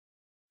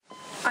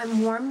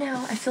I'm warm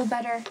now. I feel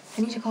better.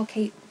 I need to call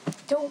Kate.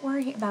 Don't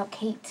worry about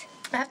Kate.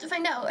 I have to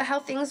find out how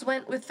things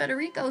went with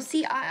Federico.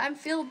 See, I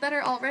feel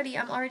better already.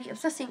 I'm already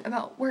obsessing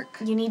about work.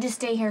 You need to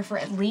stay here for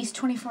at least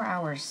 24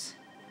 hours.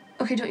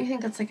 Okay, don't you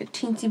think that's like a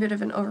teensy bit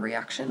of an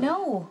overreaction?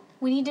 No.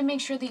 We need to make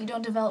sure that you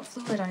don't develop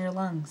fluid on your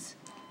lungs.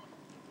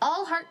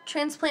 All heart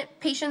transplant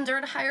patients are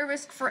at higher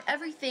risk for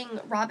everything,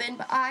 Robin,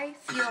 but I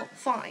feel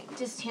fine.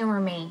 Just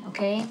humor me,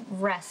 okay?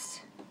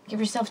 Rest.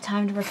 Give yourself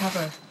time to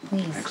recover,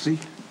 please. Maxie?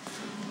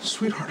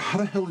 Sweetheart, how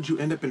the hell did you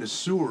end up in a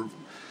sewer?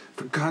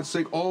 For God's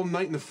sake, all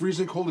night in the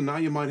freezing cold, and now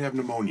you might have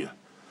pneumonia.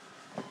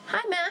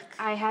 Hi, Mac.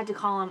 I had to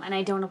call him, and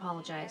I don't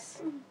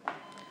apologize.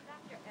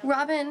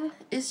 Robin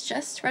is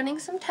just running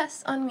some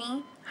tests on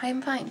me. I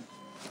am fine.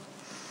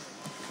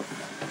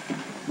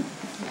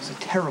 It was a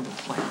terrible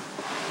plan.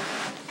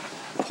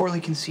 Poorly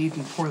conceived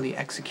and poorly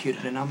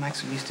executed, and now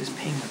Maxie is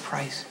paying the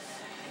price.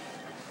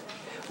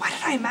 Why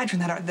did I imagine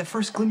that the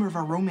first glimmer of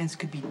our romance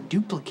could be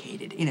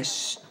duplicated in a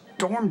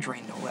storm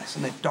drain, no less,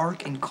 in the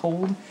dark and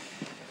cold?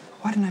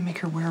 Why didn't I make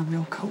her wear a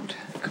real coat?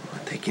 Come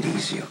on, take it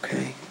easy,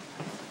 okay?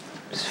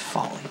 It's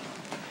folly.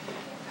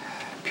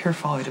 Pure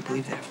folly to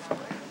believe that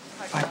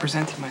if I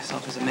presented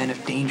myself as a man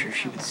of danger,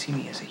 she would see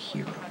me as a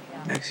hero.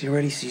 Maxie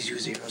already sees you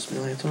as a hero,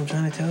 Spinelli. That's what I'm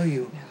trying to tell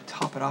you. Yeah, to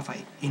top it off,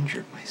 I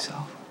injured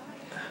myself.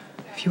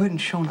 If you hadn't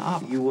shown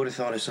up... You would have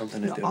thought of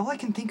something to do. All I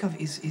can think of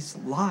is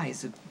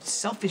lies, of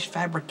selfish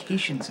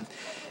fabrications, of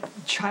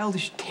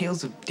childish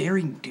tales of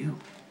daring do.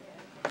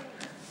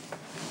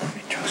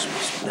 Trust me,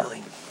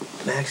 Spinelli.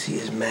 Maxie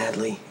is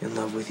madly in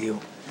love with you.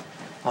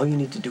 All you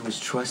need to do is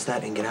trust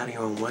that and get out of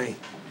your own way.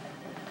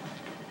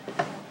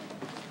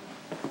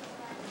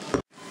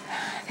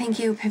 Thank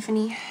you,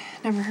 Epiphany.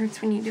 Never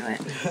hurts when you do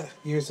it.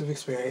 Years of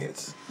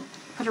experience.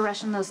 Put a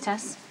rush on those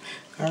tests.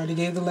 I already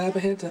gave the lab a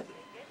heads up.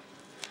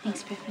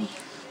 Thanks, Epiphany.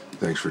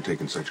 Thanks for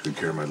taking such good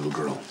care of my little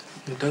girl.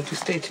 And don't you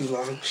stay too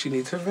long. She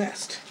needs her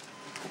rest.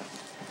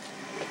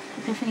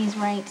 Epiphany's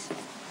right.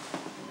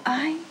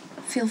 I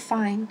feel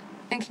fine.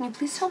 And can you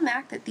please tell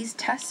Mac that these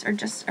tests are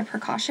just a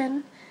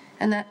precaution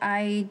and that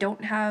I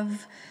don't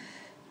have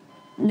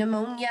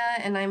pneumonia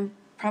and I'm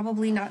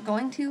probably not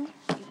going to?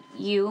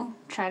 You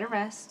try to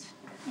rest,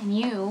 and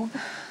you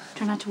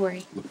try not to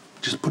worry. Look,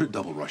 just put a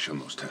double rush on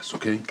those tests,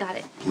 okay? Got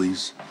it.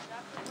 Please.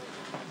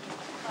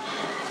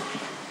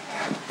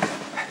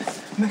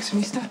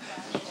 Maximista?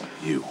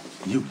 You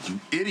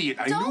idiot.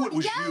 I knew it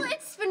was you. Don't yell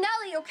at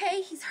Spinelli,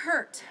 okay? He's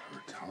hurt.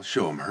 I'll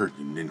show him hurt,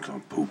 you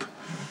nincompoop.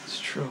 It's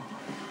true.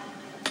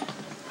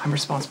 I'm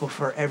responsible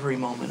for every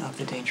moment of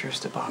the dangerous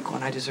debacle,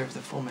 and I deserve the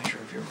full measure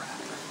of your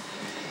wrath.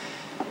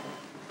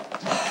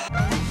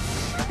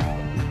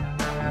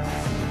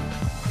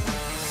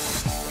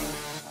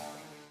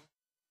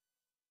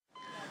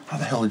 How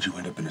the hell did you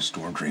end up in a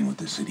storm drain with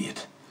this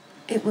idiot?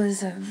 It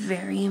was a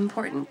very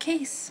important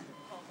case.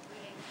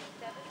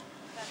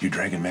 You're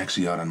dragging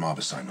Maxie out on mob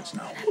assignments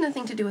now. It had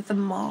nothing to do with the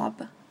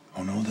mob.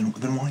 Oh, no?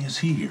 Then why is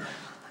he here?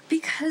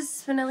 Because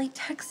Spinelli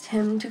texted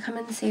him to come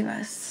and save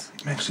us.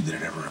 Maxie, did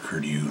it ever occur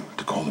to you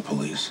to call the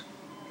police?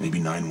 Maybe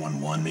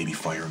 911, maybe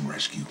fire and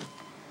rescue?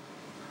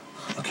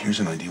 Look, here's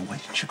an idea. Why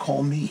didn't you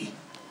call me?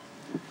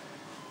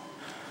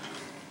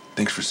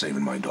 Thanks for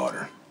saving my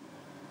daughter.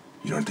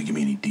 You don't have to give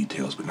me any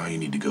details, but now you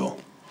need to go.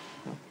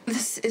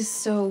 This is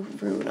so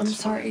rude. I'm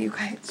sorry, you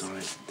guys. It's all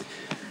right.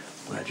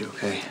 Glad you're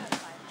okay.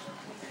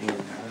 Hang in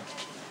there.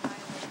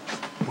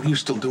 What are you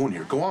still doing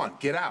here? Go on,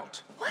 get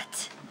out.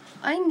 What?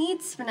 I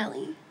need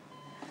Spinelli.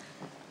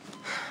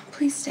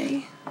 Please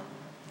stay.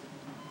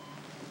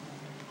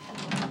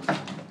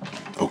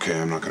 Okay,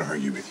 I'm not going to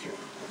argue with you.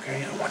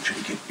 Okay, I want you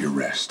to get your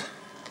rest.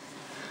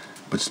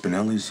 But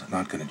Spinelli's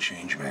not going to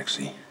change,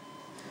 Maxie.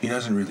 He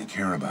doesn't really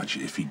care about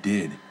you. If he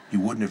did, he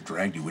wouldn't have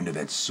dragged you into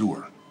that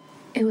sewer.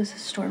 It was a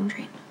storm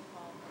drain.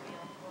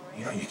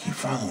 You know, you keep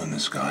following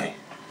this guy,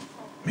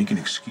 making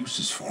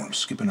excuses for him,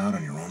 skipping out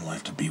on your own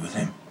life to be with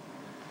him.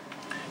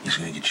 He's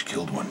going to get you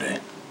killed one day.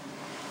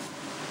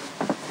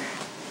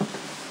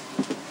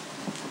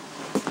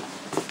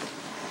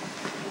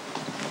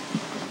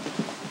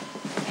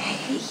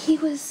 He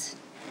was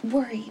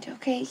worried,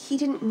 okay? He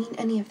didn't mean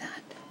any of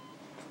that.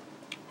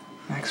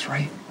 Mac's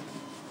right.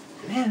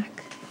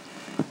 Mac,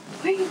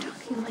 why are you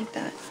talking like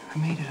that? I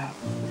made it up.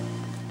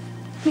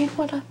 Made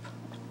what up?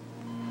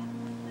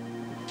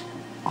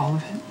 All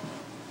of it.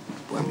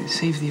 I mean,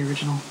 save the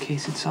original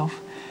case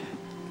itself.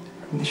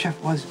 I mean, the chef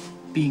was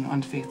being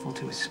unfaithful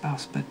to his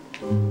spouse, but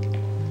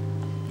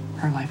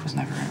her life was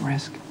never at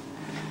risk.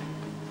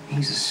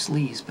 He's a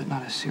sleaze, but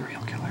not a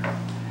serial killer.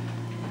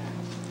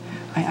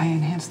 I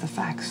enhanced the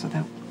facts so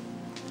that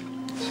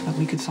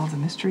we could solve the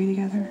mystery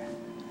together.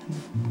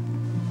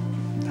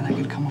 And then I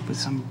could come up with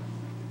some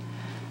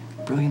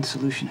brilliant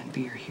solution and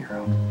be your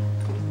hero.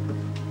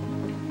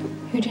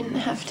 You didn't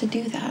have to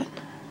do that.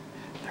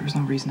 There was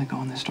no reason to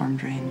go in the storm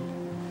drain.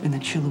 In the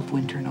chill of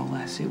winter, no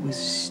less. It was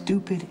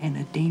stupid and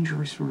a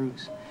dangerous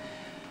ruse.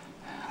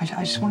 I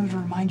just wanted to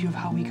remind you of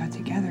how we got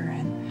together,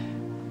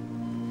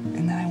 and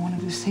then I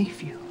wanted to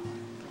save you.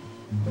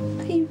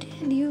 But you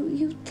did.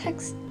 You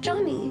text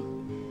Johnny.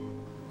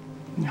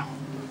 No.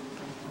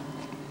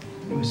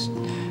 It was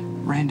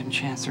random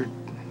chance or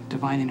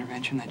divine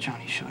intervention that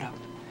Johnny showed up.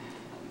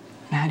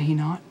 And had he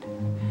not,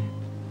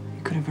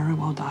 he could have very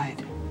well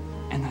died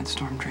in that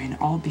storm drain,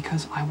 all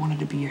because I wanted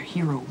to be a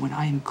hero when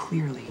I am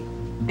clearly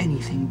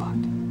anything but.